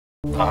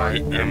I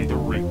am the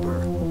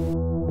Reaper.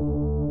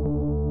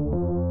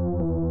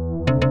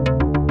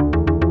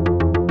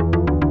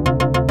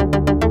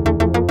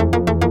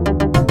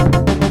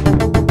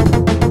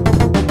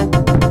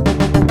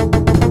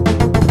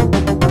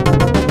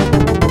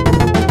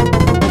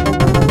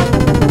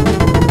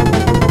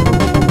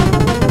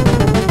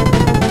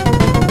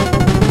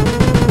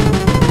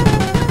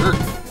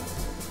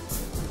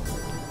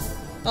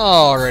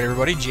 Alright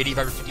everybody,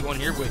 jdviper51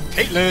 here with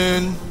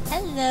Caitlin.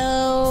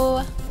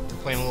 Hello.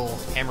 We're playing a little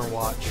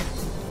Hammerwatch.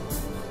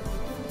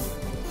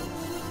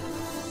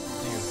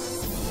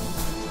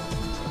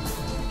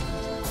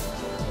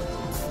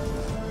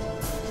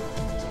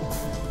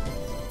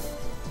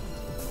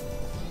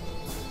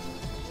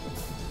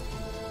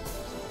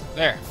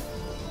 There.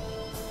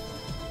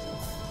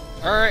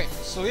 Alright,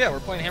 so yeah, we're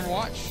playing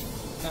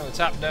Hammerwatch. Kind of a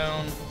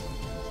top-down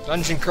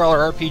dungeon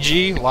crawler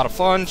RPG. A lot of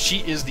fun. She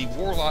is the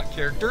warlock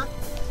character.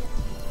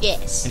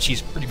 Yes. And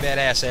she's pretty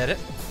badass at it.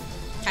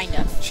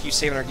 Kinda. She keeps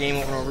saving our game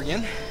over and over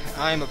again.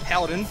 I'm a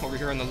paladin over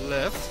here on the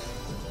left.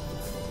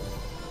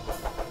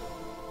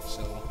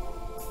 So,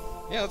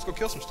 yeah, let's go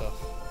kill some stuff.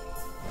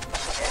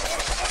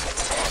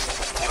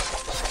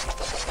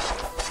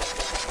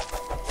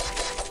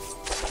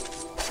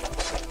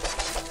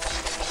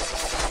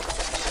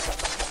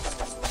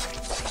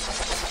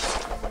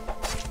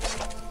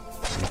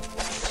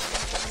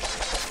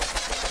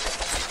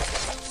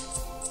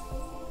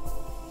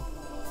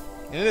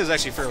 And it is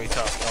actually fairly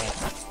tough.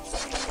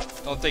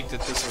 Don't think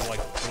that this is like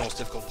the most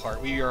difficult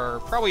part. We are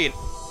probably an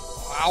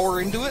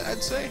hour into it,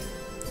 I'd say.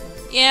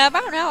 Yeah,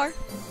 about an hour.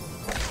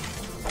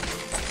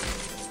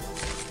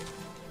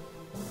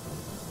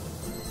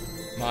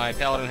 My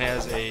paladin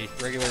has a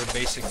regular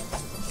basic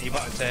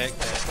A-button attack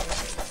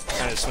that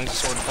kind of swings the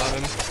sword in front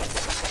of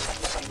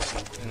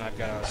him. And I've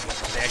got a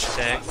dash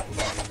attack.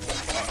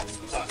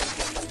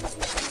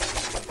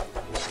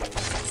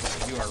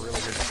 You are really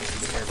good.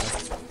 Be careful.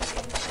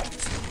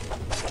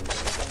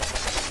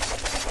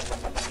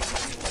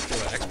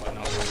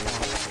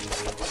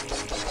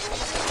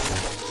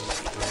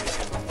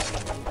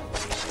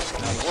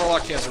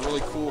 Warlock has a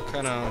really cool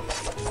kind of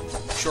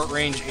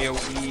short-range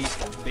AoE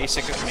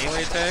basic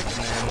melee attack,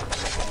 and then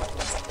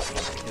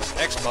his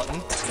X button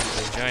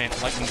is a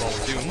giant lightning ball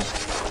of doom.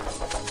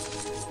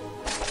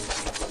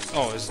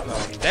 Oh, his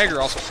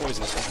dagger also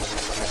poisons people.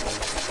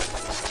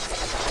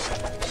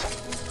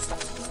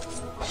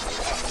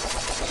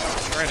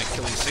 I'm trying to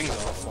kill these things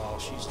off while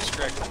she's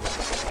distracted.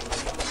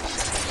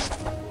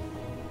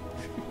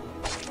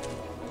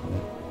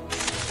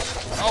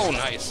 Oh,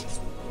 nice.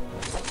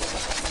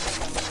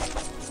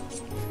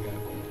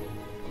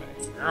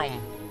 Alright,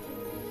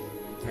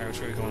 which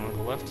way are we going? On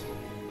the left?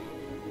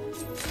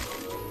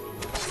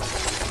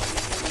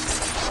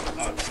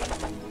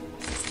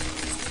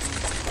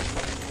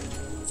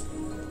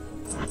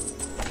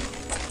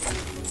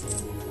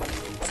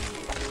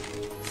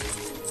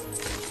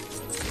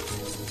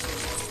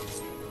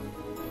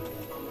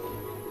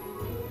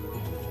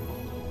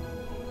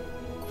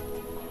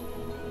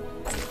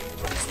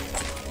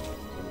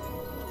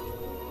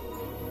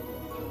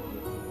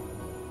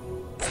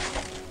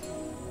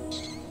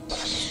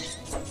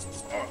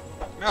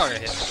 Oh, I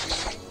got hit.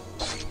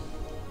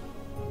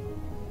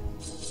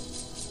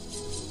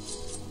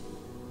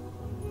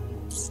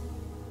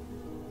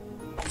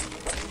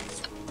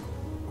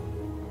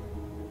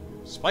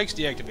 Spikes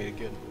deactivated,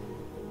 good.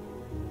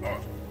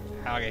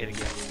 How I got hit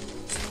again.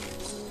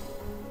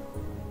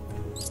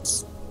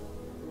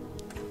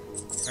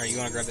 Alright, you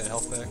wanna grab that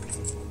health back?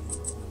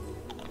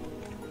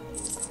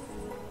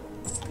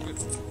 Good.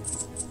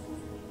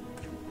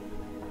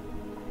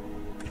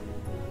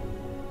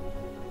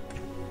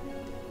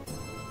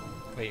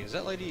 Wait, is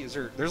that lady? Is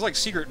there? There's like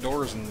secret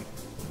doors and.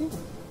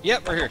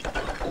 Yep, right here.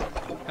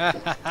 Ha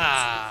ha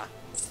ha!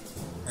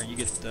 Alright, you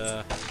get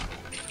the.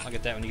 I'll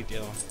get that when you get the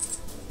other one.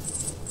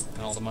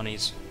 And all the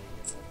monies.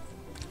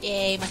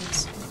 Yay,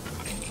 monies.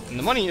 And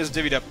the money is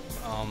divvied up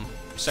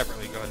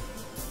separately. Go ahead.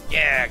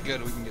 Yeah,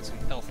 good. We can get some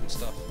health and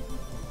stuff.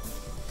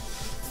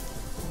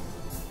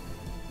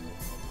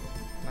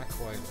 Not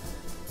quite.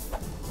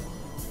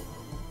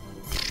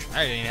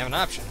 I didn't even have an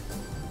option.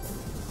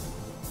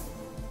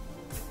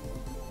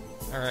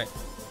 Alright.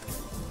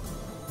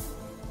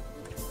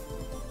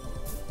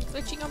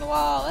 Glitching on the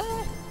wall.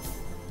 Ah.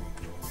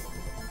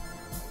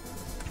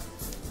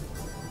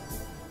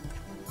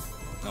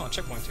 Oh, a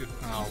checkpoint too.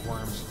 Oh,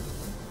 worms.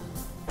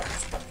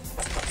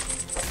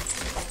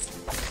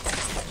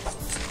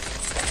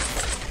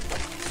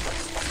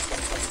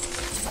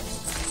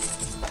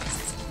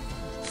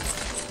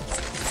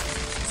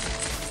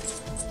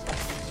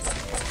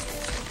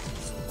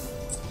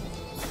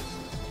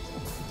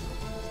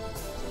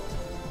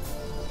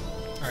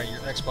 Alright,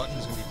 your X button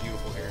is going to be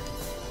beautiful here.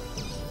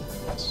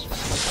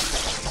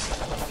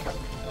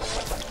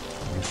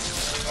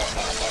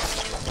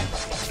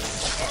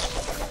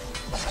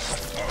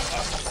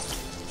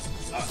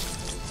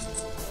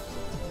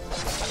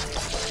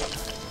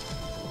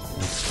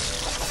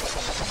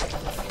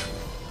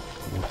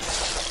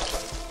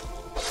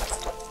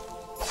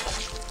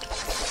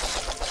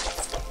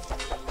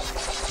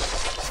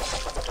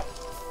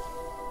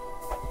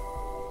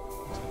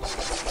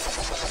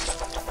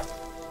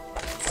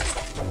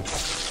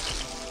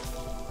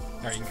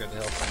 Alright, you can grab the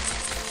health.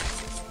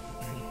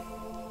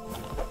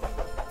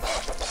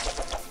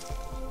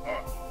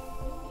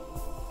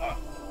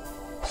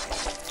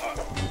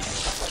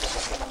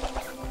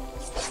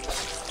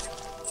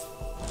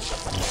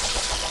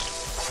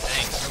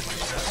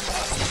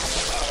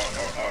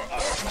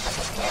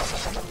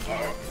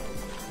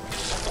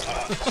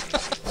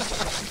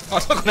 Oh,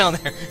 don't go down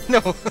there!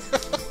 No!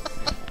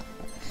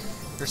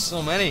 There's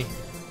so many!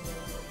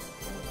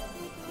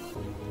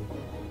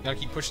 Gotta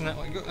keep pushing that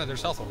way. Oh,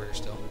 there's health over here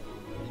still.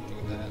 You can do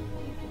that.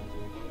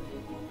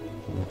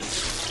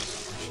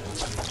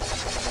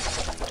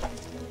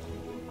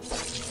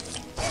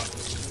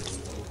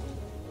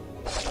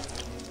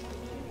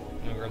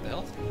 You wanna grab the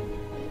health?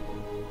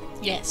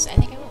 Yes, I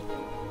think I will.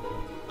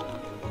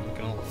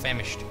 Looking a little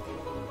famished.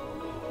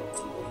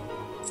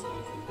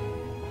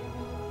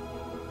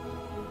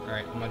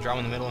 Alright, I'm gonna draw him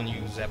in the middle and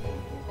you zap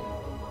him.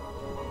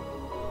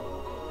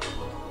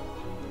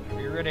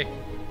 Are you ready?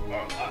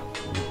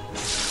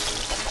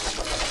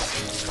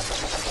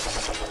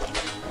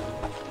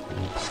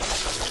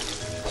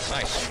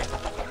 Nice.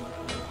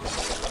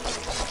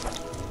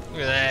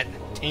 Look at that.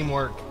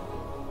 Teamwork.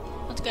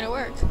 What's gonna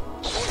work?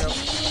 Yep.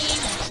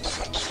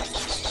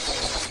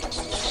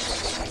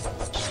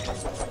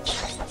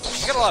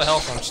 She's got a lot of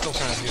health, I'm still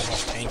trying to do as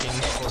much tanking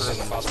for her as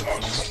I possibly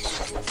can.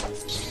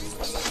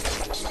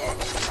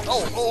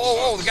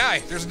 Oh, the guy!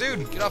 There's a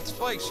dude! Get off the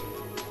spikes!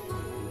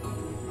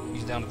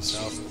 He's down to the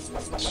south.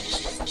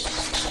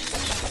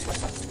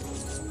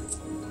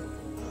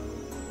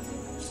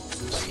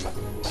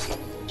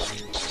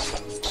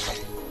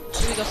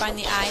 Should we go find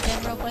the eye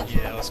then real quick?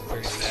 Yeah, let's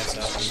clear his ass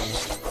out.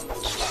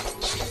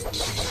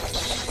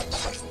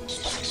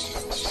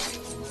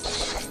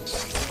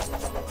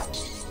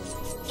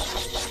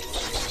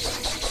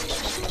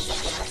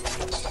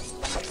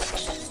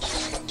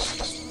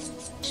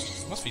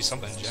 Must be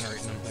something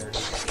generating them. There it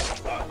is.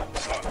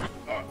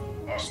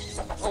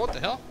 Oh, what the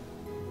hell?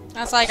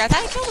 I was like, I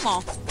thought I killed them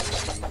all.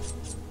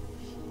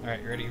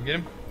 Alright, you ready to get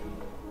him?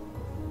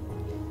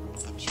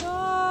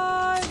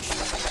 Charge!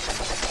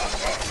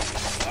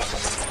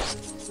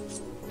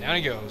 Down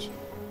he goes.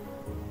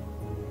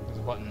 There's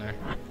a button there.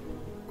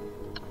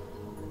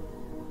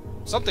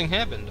 Something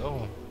happened.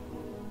 Oh.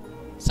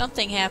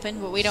 Something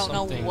happened, but we don't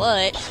know Something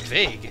what.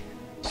 Vague.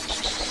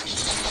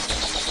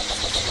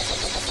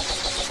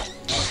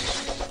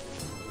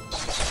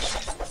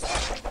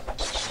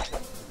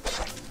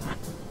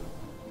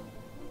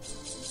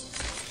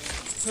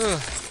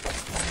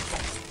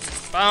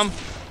 Bomb.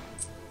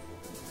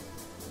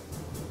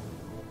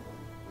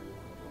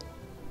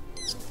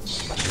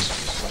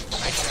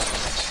 Nice shot.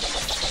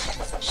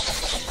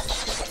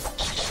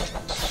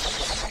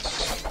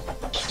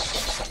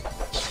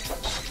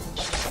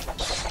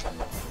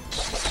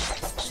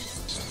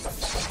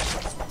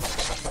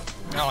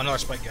 Oh, another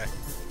spike guy.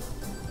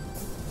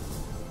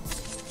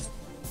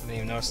 Didn't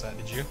even notice that,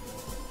 did you?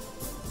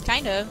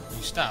 Kind of.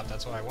 You stopped,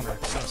 that's why I wondered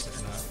if you noticed it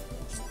or not.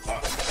 I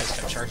just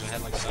kept charging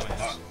ahead like a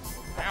dumbass.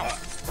 Ow!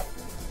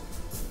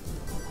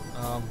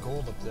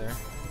 Gold up there.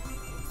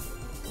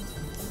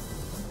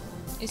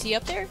 Is he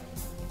up there?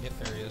 Yep,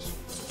 there he is.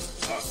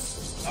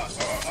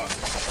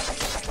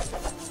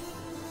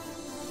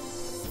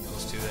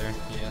 Those two there,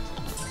 yeah.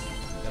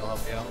 That'll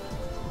help you out.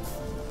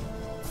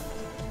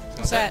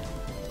 What's that?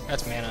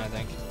 That's mana, I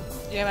think.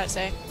 Yeah, about to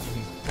say. You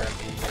can grab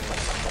the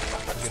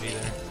goodie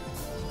there.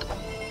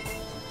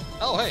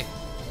 Oh, hey!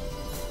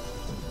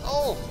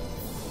 Oh!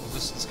 Well,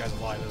 this guy's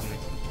alive, isn't he?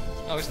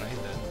 Oh, he's not. He's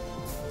dead.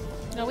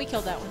 No, we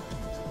killed that one.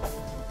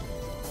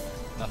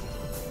 Nothing.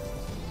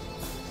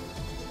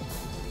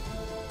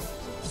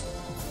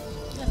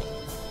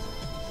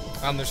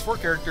 Nothing. There's 4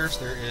 characters.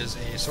 There is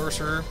a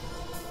sorcerer.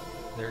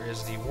 There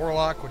is the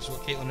warlock, which is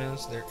what Caitlyn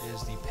is. There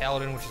is the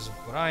paladin, which is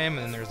what I am,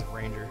 and then there's the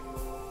ranger.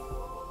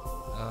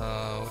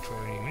 Which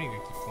way we need to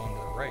keep going to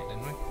the right,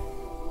 didn't we?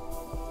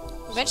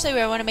 Eventually, we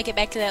want to make it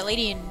back to that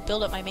lady and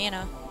build up my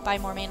mana. Buy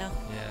more mana.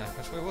 Yeah,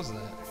 which way was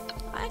that?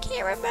 I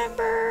can't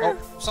remember. Oh,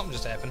 something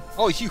just happened.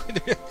 Oh,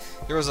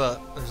 there's a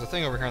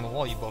thing over here on the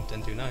wall you bumped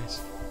into. Nice.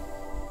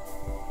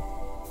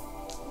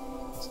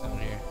 It's down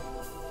here.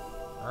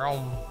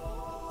 Oh,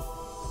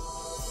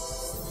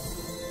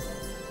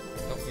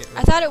 yeah.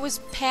 I thought it was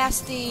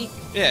past the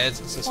Yeah, it's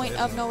this point way,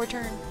 of isn't no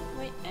return.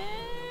 Wait. it?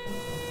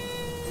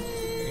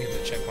 Get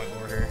the checkpoint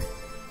over here.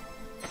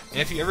 And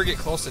if you ever get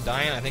close to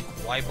dying, I think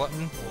Y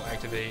button will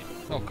activate.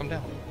 Oh, come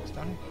down. It's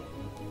down here.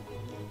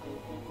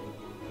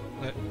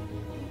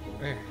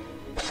 There.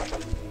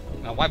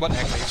 Now, Y button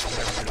activates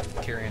whatever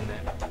you're carrying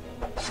that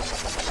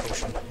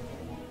potion.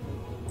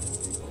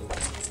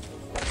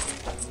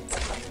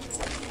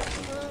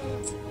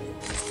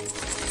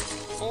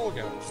 Oh,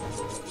 God.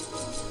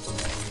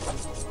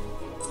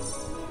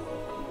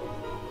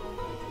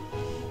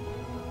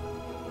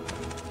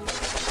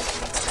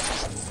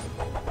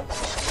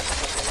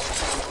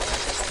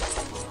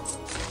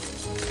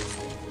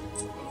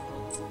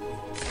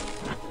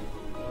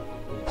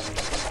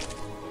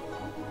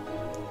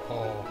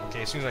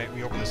 Okay, as soon as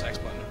we open this X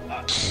button.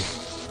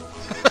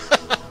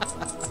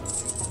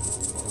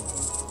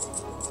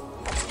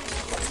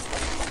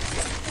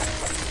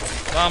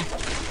 Tom.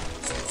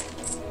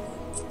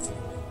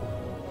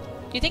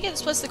 Do you think it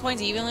splits the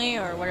coins evenly,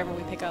 or whatever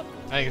we pick up?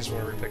 I think it's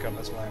whatever we pick up.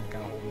 That's why I'm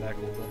kind of holding back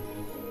a little bit.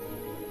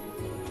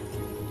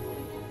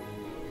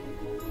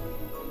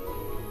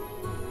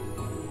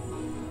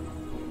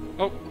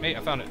 Oh, hey, I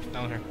found it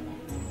down here.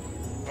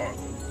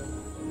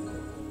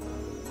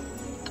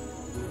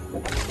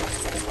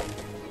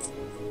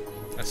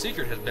 A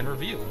secret has been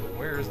revealed, but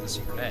where is the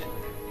secret at?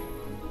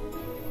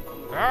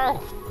 Oh!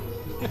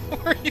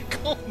 Where are you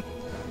going?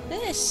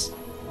 This!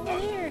 Over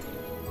there.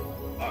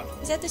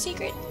 Is that the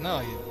secret?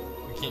 No, you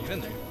can't get in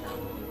there.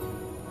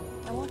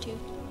 I want to.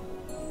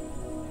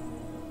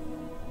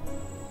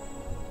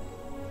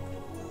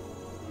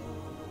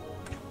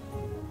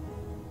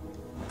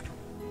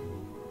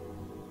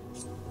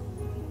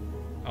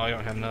 Oh, you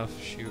don't have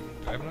enough? Shoot.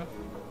 Do I have enough?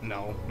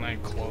 No, not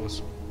even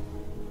close.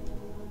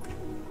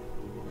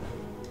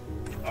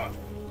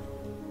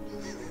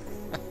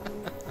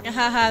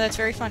 Haha, that's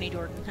very funny,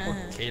 Jordan. Poor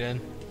Kaden.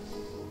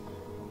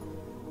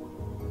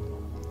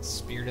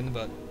 Speared in the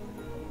butt.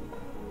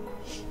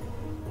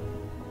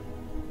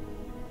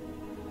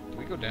 Did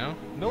we go down?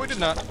 No, we did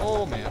not.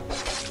 Oh, man.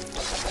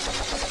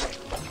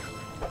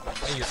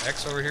 Hey, your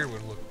X over here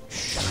would look...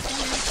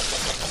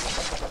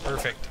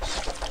 Perfect.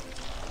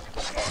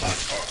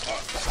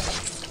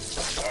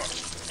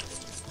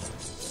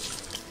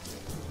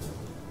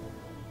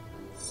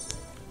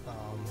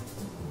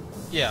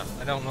 Yeah,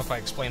 I don't know if I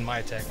explained my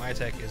attack. My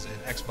attack is an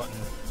X button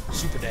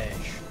super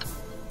dash.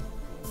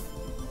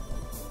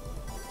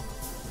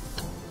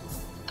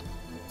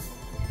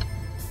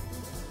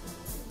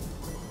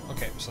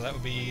 Okay, so that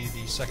would be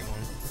the second one.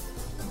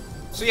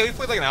 So yeah, we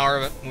played like an hour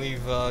of it, and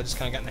we've just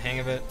kind of gotten the hang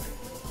of it.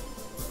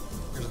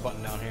 There's a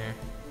button down here.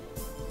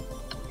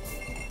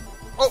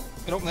 Oh!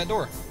 It opened that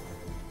door.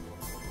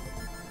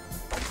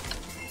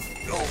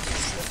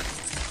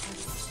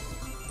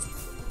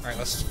 Alright,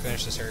 let's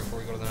finish this area before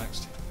we go to the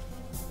next.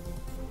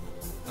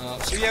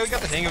 So yeah, we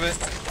got the hang of it.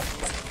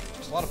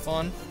 It's a lot of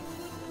fun.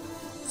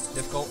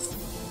 Difficult.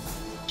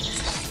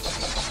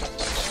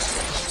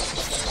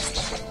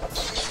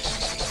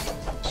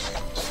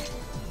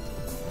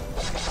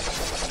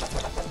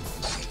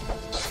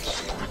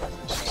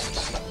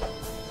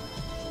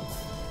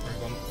 Where are we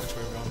going? Which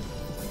way are we going?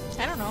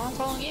 I don't know, I'm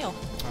following you.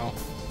 Oh.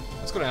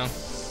 Let's go down.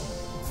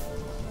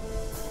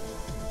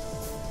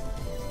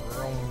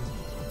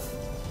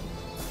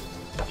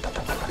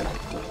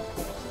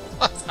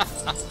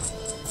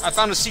 I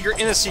found a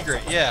secret in a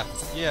secret. Yeah.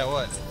 Yeah,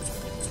 what?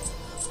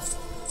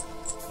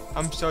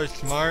 I'm so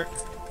smart.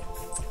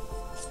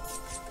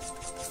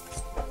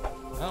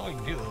 Oh, we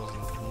can do those.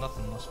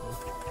 Nothing must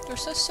work. They're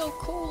so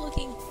cool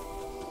looking.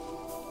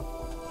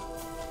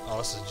 Oh,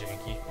 this is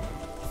janky.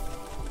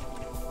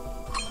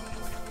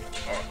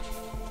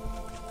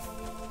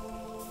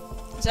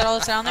 Is that all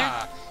that's down there?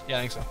 Yeah,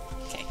 I think so.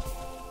 Okay.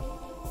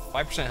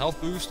 5% health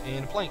boost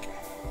and a plank.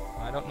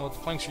 I don't know what the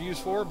planks are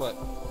used for, but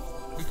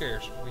who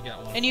cares? We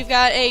got one. And you've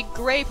got a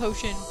gray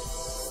potion.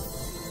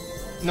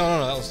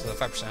 No, that was the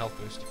 5% health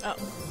boost. Oh.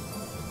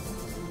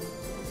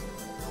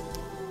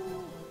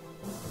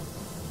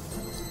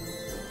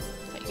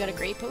 Thought you got a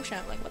gray potion.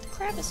 I'm like, what the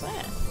crap is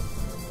that?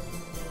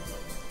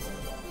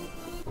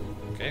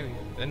 Okay,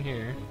 we've been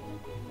here.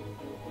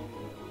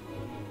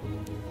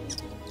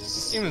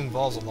 This game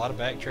involves a lot of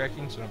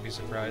backtracking, so don't be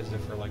surprised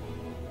if we're like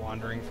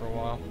wandering for a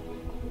while.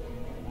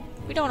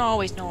 We don't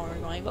always know where we're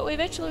going, but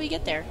eventually we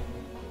get there.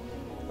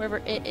 Wherever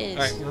it is.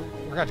 Alright, we're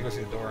gonna have to go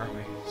through the door, aren't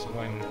we? So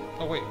going...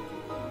 Oh, wait.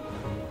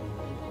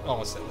 Oh,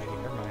 what's that lady?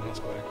 Never mind, let's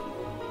go back.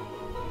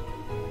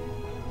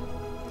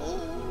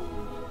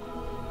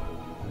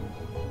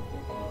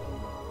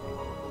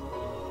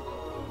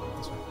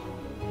 This way.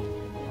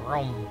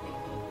 Vroom.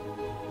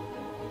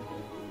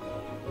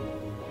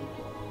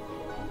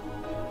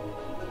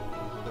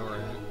 Door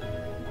is...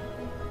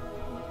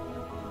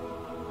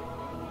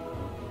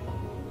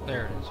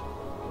 There it is.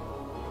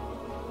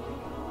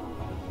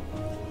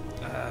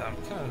 I'm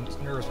kind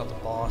of nervous about the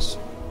boss.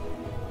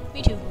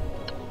 Me too.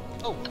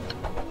 Oh!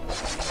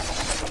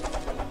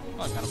 Oh,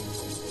 I got him.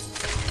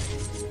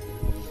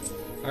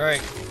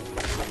 Alright.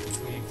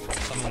 We've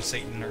summoned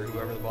Satan or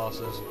whoever the boss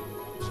is.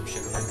 Some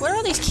shit over here. What are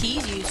all these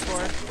keys used for?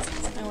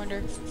 I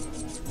wonder.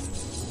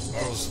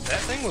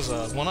 That thing was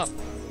a 1-up.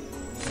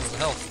 It was a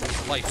health. It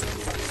was a life.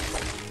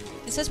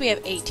 It says we have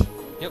 8.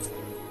 Yep.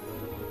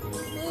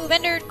 Ooh,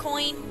 vendor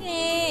coin.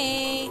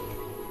 Yay!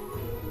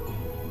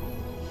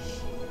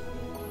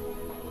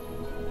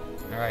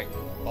 Alright.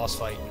 Boss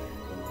fight.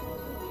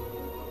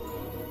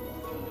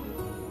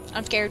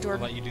 I'm scared, I'll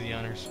Jordan. let you do the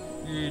honors.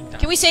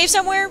 Can we save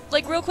somewhere,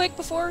 like real quick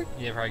before?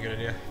 Yeah, probably a good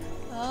idea.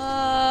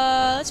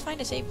 Let's find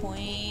a save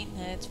point.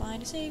 Let's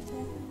find a save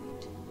point.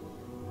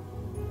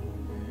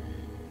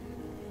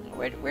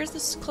 Where's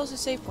this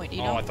closest save point? Do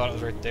you know? I thought it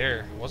was right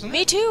there. Wasn't it?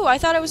 Me too. I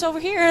thought it was over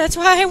here. That's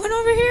why I went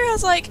over here. I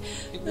was like,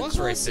 It was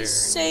right there. The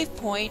closest save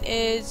point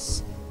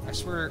is I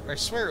swear it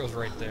was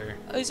right there.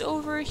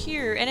 over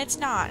here, and it's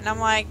not. And I'm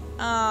like,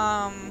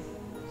 Oh,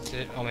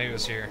 maybe it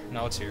was here.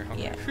 No, it's here.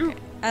 Okay. yeah. Phew.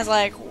 I was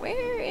like,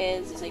 where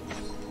is the save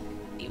point?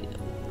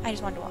 I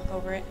just wanted to walk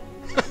over it.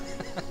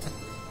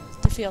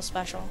 To feel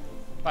special.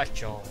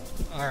 Special.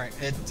 Alright,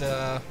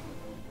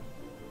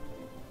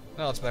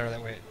 well, it's better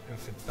that way.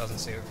 If it doesn't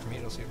save it for me,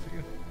 it'll save it for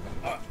you.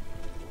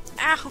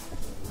 Ow!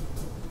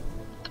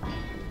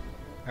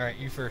 Alright,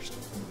 you first.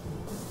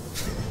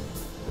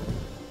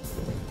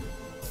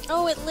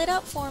 Oh, it lit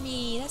up for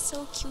me. That's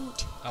so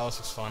cute. Oh, this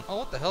looks fun. Oh,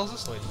 what the hell is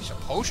this lady? She's a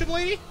potion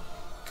lady?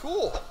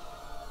 Cool.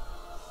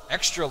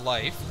 Extra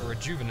life, or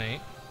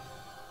rejuvenate.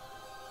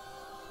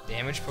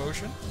 Damage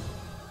potion.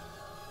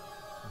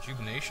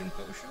 Rejuvenation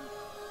potion.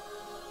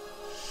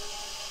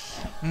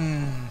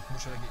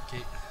 What should I get,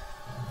 Kate?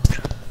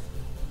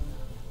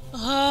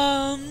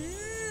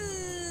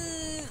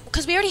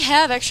 Because we already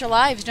have extra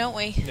lives, don't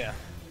we? Yeah.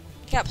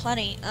 Got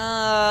plenty.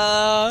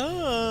 I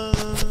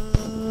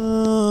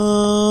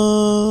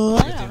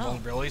don't know.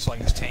 Vulnerability so I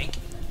can just tank.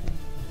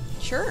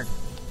 Sure.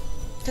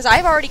 Because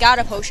I've already got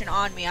a potion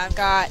on me. I've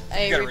got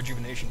a... You got a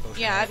rejuvenation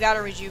potion. Yeah, right? I've got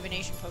a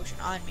rejuvenation potion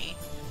on me.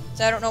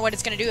 So I don't know what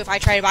it's going to do if I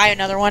try to buy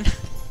another one.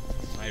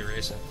 I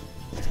erase it.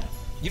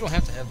 You don't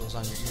have to have those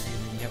on your ear either.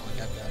 You can get like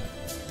I've got it.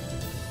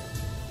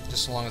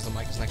 Just so long as the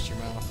mic is next to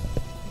your mouth.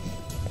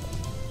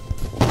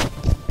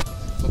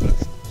 Flip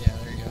it. Yeah,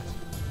 there you go.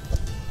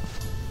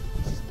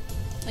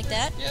 Like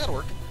that? Yeah, that'll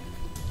work.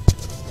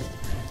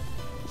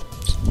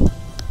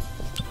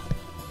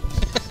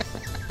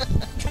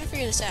 I'm trying to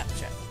figure this out.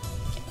 Sure.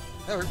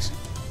 That works.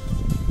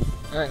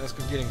 Alright, let's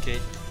go get him,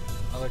 Kate.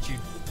 I'll let you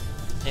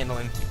handle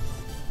him.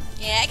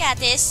 Yeah, I got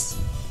this.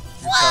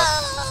 You're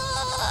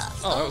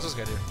tough. Oh, that was this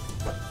guy, dude.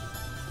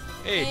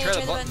 Hey, try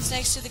the buttons.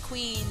 Next to the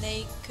queen.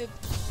 They could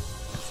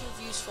prove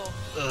useful.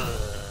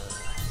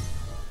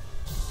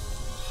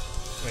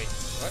 Wait,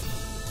 what?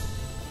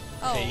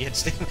 Oh. Okay, you hit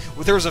stay.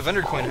 Well, there was a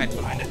vendor coin hiding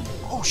behind it.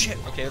 Oh shit!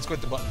 Okay, let's go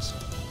with the buttons.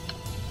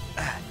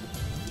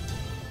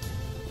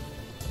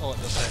 Oh, what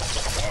does that?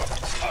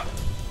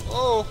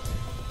 Oh!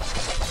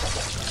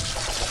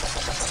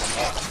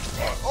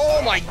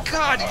 Oh my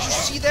god! Did you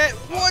see that?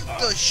 What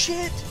the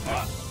shit?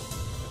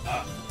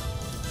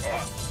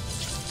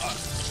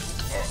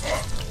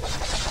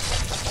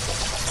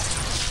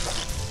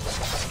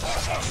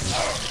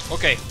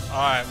 Okay,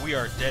 alright, we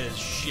are dead as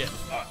shit.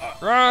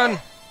 Run!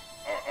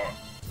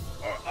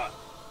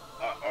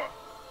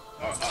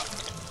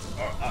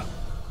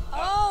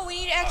 Oh, we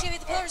need to activate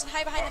the pillars and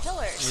hide behind the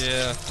pillars.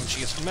 Yeah, when she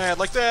gets mad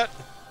like that.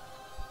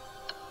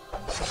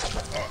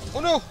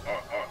 Oh no!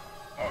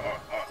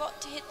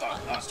 Got to hit the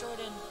buttons,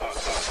 Jordan.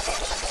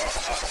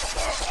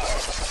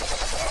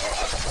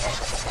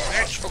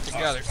 Match. Okay,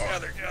 gather.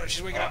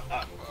 She's waking up.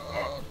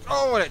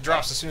 Oh, and it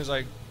drops as soon as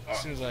I.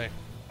 She's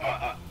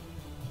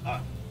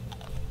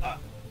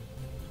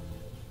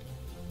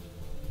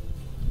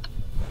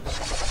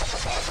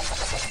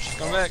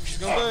coming back.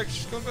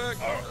 She's coming back.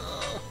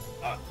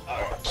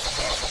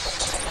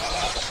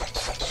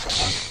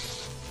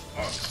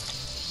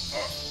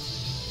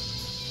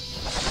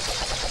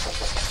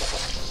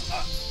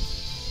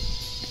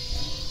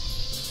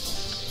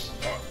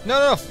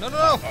 No.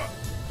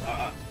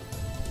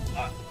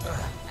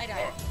 I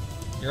died.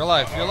 You're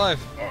alive. Where am I at?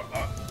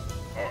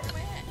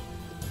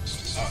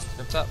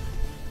 Up top.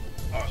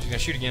 She's gonna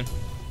shoot again.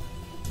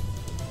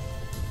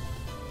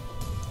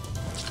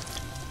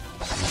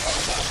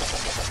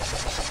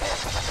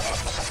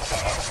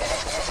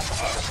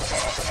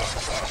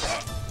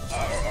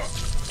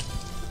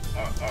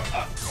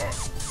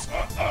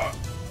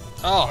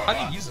 Oh, how do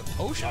you use a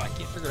potion? I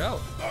can't figure it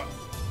out.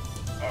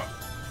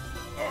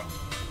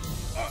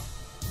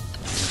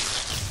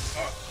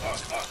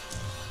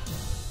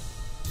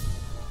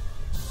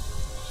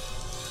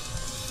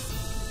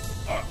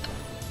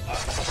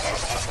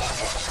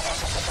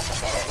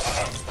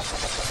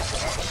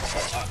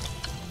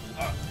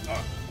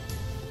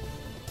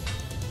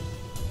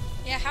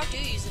 Yeah, how do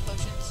you use the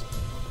potions?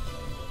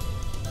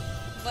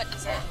 What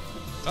is that?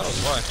 That was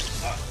why.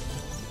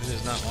 It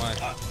is not why.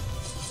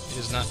 It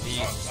is not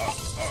B.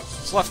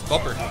 It's left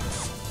bumper. Come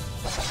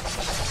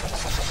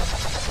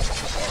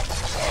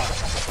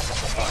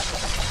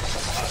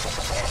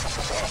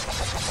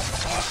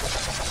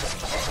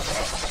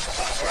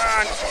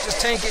on, just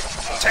tank it.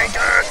 Tank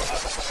it!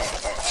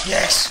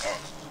 Yes!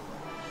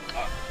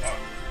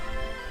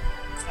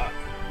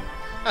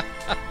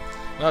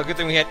 Well, good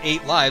thing we had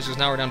 8 lives, because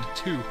now we're down to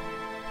 2.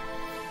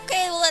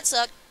 Okay, well that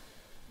sucked.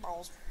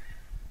 Balls.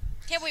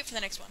 Can't wait for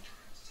the next one.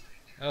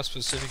 That was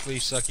specifically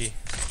sucky.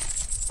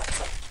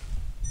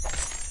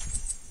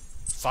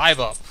 5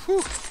 up.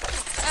 Whew.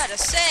 Gotta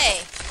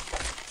say.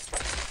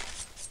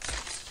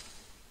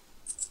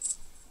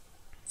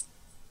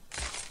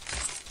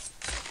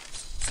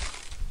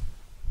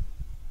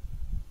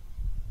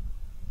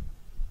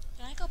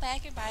 Can I go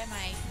back and buy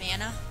my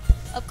mana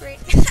upgrade?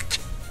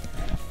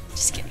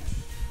 Just kidding.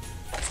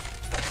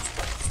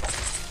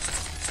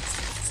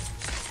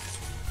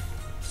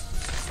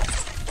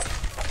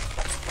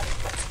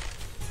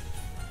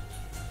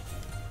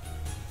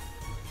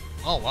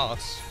 Oh wow,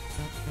 that's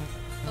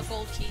A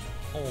gold key.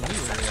 whole new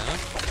area, huh?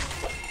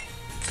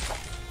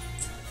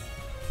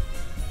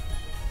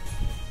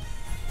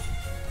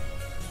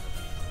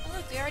 Oh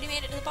look, We already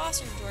made it to the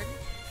boss room, Jordan.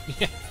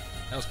 Yeah,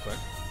 that was quick.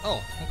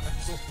 Oh, okay,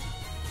 cool.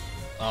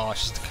 Oh,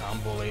 it's just a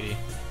combo lady.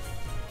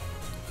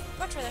 I'd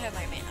much rather have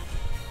my mana.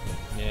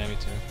 Yeah, me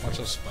too. Watch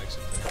those spikes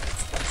up there.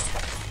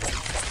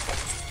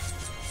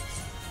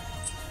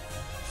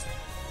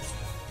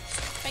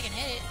 If I can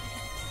hit it.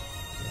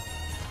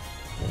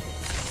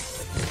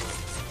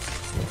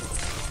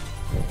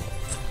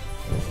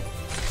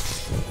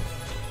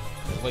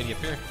 There's a lady up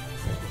here.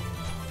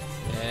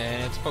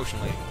 And it's a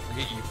potion lady.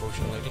 Forget you,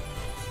 potion lady.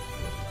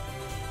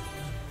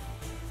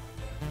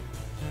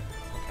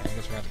 Okay, I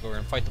guess we have to go over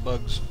and fight the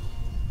bugs.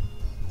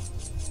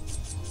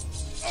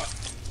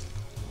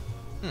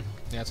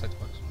 Yeah, it's like the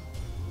bugs.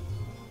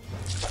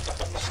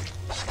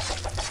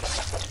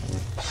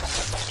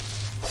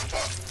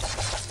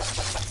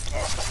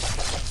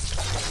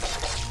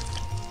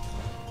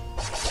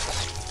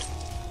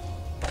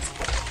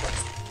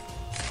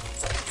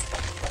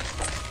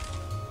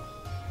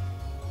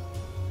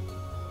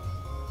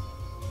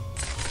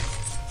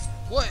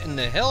 What in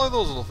the hell are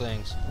those little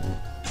things?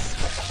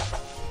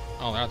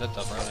 Oh, they're not that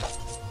tough, are they?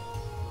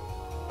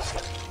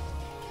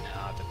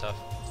 Nah, not that tough.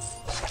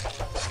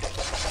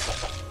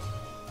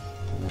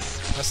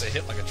 Unless they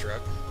hit like a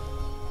truck.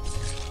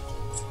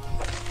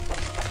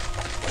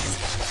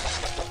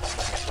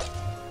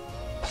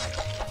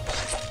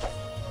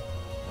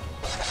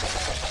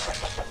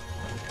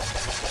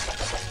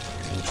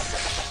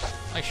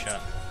 Nice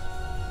shot.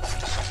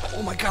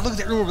 Oh my god, look at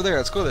that room over there.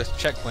 Let's go to the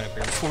checkpoint up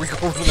here before we go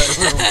over to that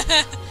room.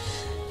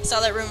 Saw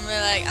that room and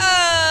we're like,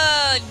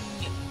 oh!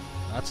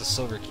 That's a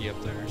silver key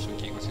up there, so we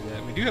can't go through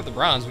that. We do have the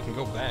bronze. We can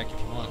go back if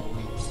you want.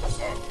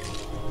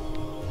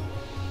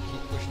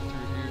 Keep pushing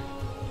through here.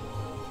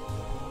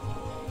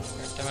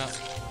 Alright, time out.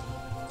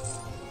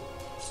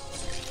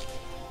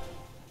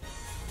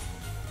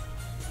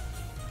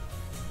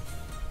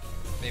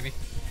 Maybe.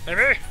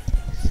 Maybe!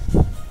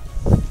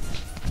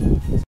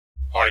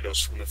 Hide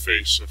us from the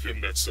face of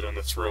him that sit on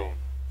the throne,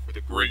 for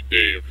the great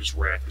day of his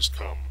wrath is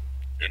come,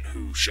 and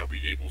who shall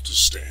be able to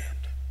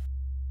stand?